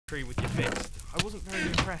tree with your fist. I wasn't very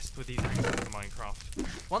impressed with these axes in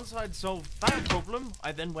Minecraft. Once I'd solved that problem,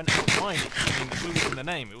 I then went out mining. I mean, the clue was in the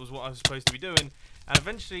name. It was what I was supposed to be doing. And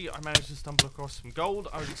eventually, I managed to stumble across some gold.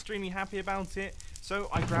 I was extremely happy about it. So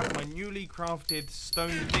I grabbed my newly crafted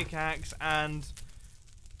stone pickaxe and...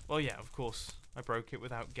 well, yeah, of course, I broke it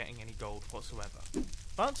without getting any gold whatsoever.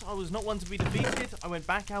 But I was not one to be defeated. I went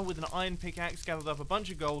back out with an iron pickaxe, gathered up a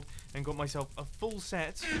bunch of gold, and got myself a full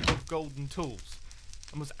set of golden tools.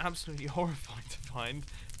 And was absolutely horrified to find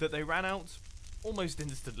that they ran out almost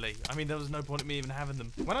instantly. I mean, there was no point in me even having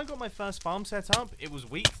them. When I got my first farm set up, it was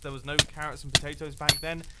wheat. There was no carrots and potatoes back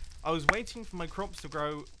then. I was waiting for my crops to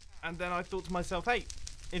grow, and then I thought to myself, hey,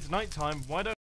 it's night time, why don't